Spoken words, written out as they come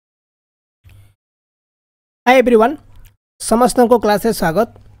Hi everyone समस्त को class रे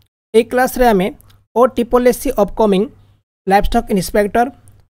स्वागत। एक क्लास रे आमे OSSSC upcoming livestock inspector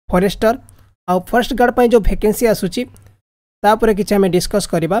forester आ फर्स्ट गार्ड पई जो वैकेंसी आसुची तापर किछि आमे डिस्कस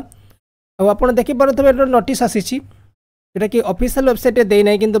करबा। आ आपण देखि परथबे नोटिस आसीची जेटा कि ऑफिशियल वेबसाइट रे देइ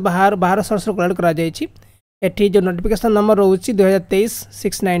नै किंतु बाहर सोर्स रो कलेक्ट करा जायछि। एठी जो notification number रहउची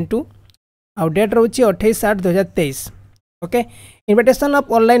 2023-692 uh date रहउची 28/8/2023। Okay invitation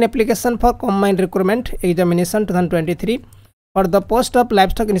of online application for combined recruitment examination 2023 for the post of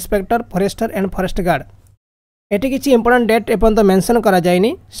livestock inspector forester and forest guard. Eighty किछि इंपोर्टेंट डेट एपन तो मेंशन करा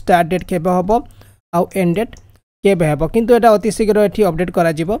जायनी। स्टार्ट डेट केबे हबो आ and date केबे हबो किंतु एटा अति शीघ्र एठी अपडेट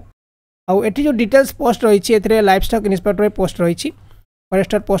करा जिवो। आ एठी जो डिटेल्स पोस्ट रहिछि एथरे लाइवस्टॉक इंस्पेक्टर पोस्ट रहिछि,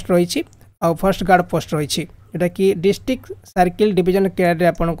 फॉरेस्टर पोस्ट रहिछि आ फॉरेस्ट गार्ड पोस्ट रहिछि। एटा कि डिस्ट्रिक्ट सर्किल डिवीजन केयर रे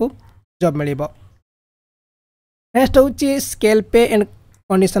आपन को जॉब मिलिबो। नेक्स्ट होची स्केल पे एंड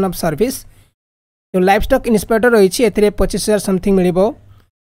कंडीशन ऑफ सर्विस। जो लाइवस्टॉक इंस्पेक्टर रही है 25,000 समथिंग मिलिबो,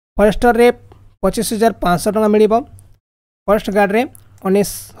 फॉरेस्टर रे 25,500 टका मिलिबो, फॉरेस्ट गार्ड रे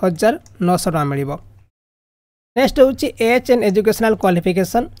 19,900 टका मिलिबो। नेक्स्ट होची as and educational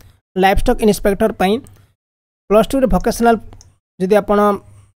qualification. Livestock inspector पई +2 रे वोकेशनल जदि आपण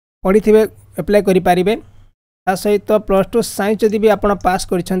पढ़ी थिबे अप्लाई करि पारिबे। ता सहित +2 साइंस जदि भी आपण पास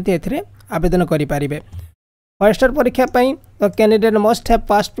करिसंती एथिरे आवेदन करि पारिबे। फॉरेस्टर परीक्षा पाई तो candidate must have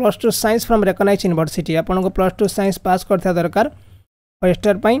pass +2 science from recognised university. आपन को +2 साइंस पास करथा दरकार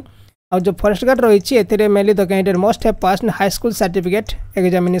फॉरेस्टर पाई। और जो फॉरेस्ट गार्ड रही है mainly the candidate must have pass high school certificate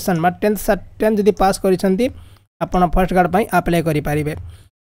examination मा 10th जदि पास करिसंती आपन फॉरेस्ट गार्ड पाई अप्लाई करि पारिबे।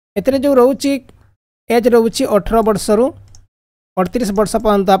 एतरे जो रहउची एज रहउची 18 वर्ष रु 38 वर्ष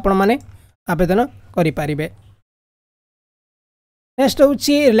पर्यंत आपन माने आवेदन करि पारिबे। नेक्स्ट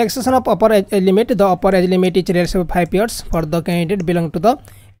होची relaxation of upper age limit. The upper age limit is रेलेक्स 5 years for the candidate belong to the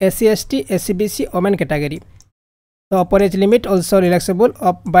SC/ST SCBC women category. The upper age limit also relaxable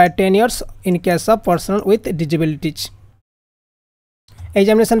up by 10 years in case of person with disabilities.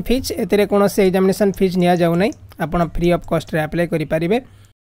 Examination fees एतरे कोन से examination fees निया जाउ नै, आपण free of cost रे apply करि पारिबे।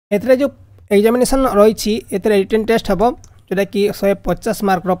 एतरे जो examination रही छी एतरे रिटन टेस्ट हबो जेटा कि 150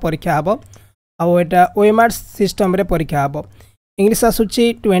 मार्क रो परीक्षा हबो आ एटा OMR सिस्टम रे परीक्षा हबो। इंग्लिश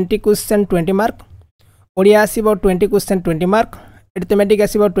आसुची 20 question 20 mark, Odia आसीबो 20 question 20 mark, arithmetic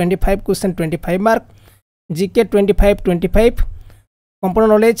आसीबो 25 question 25 mark, GK 25 computer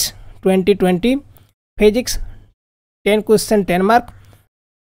knowledge 20, physics 10 question 10 mark,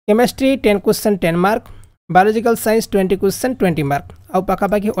 chemistry 10 question 10 mark, biological science 20 question 20 mark. आ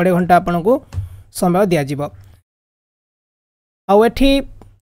पाखापाखि 2.5 घंटा आपन को समय दिया जिवो। आ एठी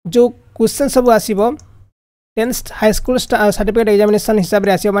जो क्वेश्चन सब आसीबो 10th high school certificate examination हिसाब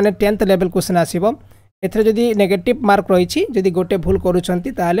रे आसीबो माने 10th लेवल क्वेश्चन आसीबो। एथरे जदि नेगेटिव मार्क रही जदि गोटे भूल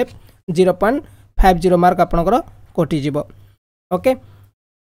करूछंती ताले 0.50 मार्क आपनकर कटि जिवो। ओके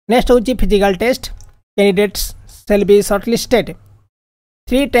नेक्स्ट होची physical test. Candidates shall be shortlisted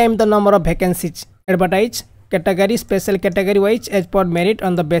 3 times the number of vacancies advertise category special category wise as per merit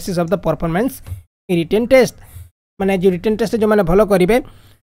on the basis of the performance in written test. माने जो written test जो माने भलो करिवे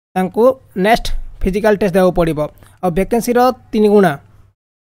तांको next physical test देव पड़ो और vacancy 3 गुणा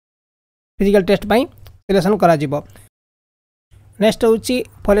फिजिकल टेस्ट पाई सिलेक्शन करा जिवो। नेक्स्ट होची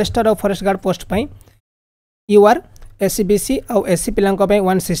फॉरेस्टर और फॉरेस्ट गार्ड पोस्ट पाई UR SCBC और SC पिलांको पाई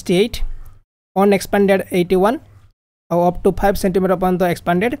 168 ऑन एक्सपेंडेड 81 और अप टू 5 सेंटीमीटर पर्यंत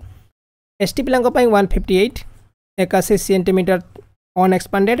expanded. ST पिलांको pi 158 81 centimetre on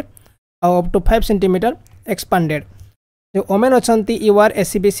expanded और अप टू 5 सेंटीमीटर एक्सपेंडेड। जो वोमेन अच्छी UR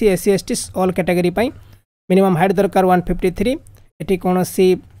SCBC SC ST all category पाई minimum height दरकार 153। Eighty कौन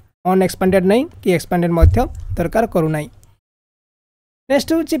सी अन expanded नहीं कि एक्सपेंडेड मध्य दरकार करू नहीं।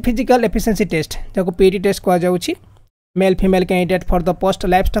 नेक्स्ट होची फिजिकल एफिशिएंसी टेस्ट जाको PT टेस्ट कहा जाउची। Male female candidate for the post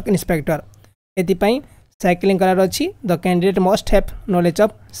livestock inspector एति पाई साइक्लिंग करार अछि। The candidate must have knowledge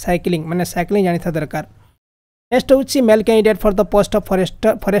of cycling माने साइक्लिंग जानि था दरकार। नेक्स्ट होची male candidate for the post of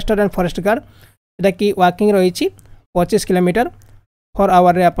forester and forest guard एटा कि वॉकिंग रही 25 किलोमीटर पर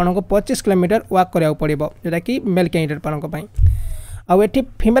आवर रे आपन को 25 किलोमीटर वॉक करिया पड़िबो जेटा कि मेल कैंडिडेट पान को पई। आ एठी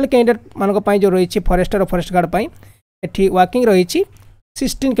फीमेल कैंडिडेट मान को पई जो रही फॉरेस्टर और फॉरेस्ट गार्ड पई एठी वॉकिंग रही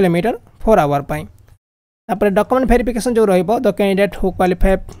 16 किलोमीटर पर आवर पई। तापर डॉक्यूमेंट वेरिफिकेशन जो रहइबो the candidate who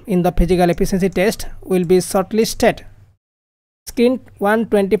qualify in the physical efficiency test will be shortlisted screen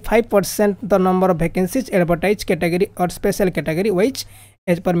 125% the number of vacancies advertise category और special category wise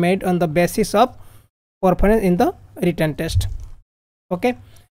as per made on the basis of performance in the written test. Okay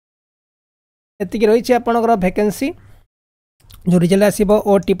एतिक रही आपनकर vacancy जो result आसीबो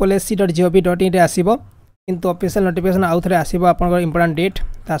OSSSC.gov.in रे आसीबो किंतु official notification आउ थरे आसीबो आपनकर important date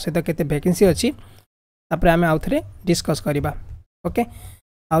ता सहित केते वैकेंसी अछि तापर आम आउ थे डिस्कस करवा ओके।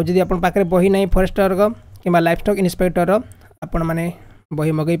 आउ जदि आपन पाखे बही नहीं फॉरेस्टर कि लाइफस्टॉक इंस्पेक्टर आपण मैंने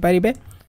बही मगई पारे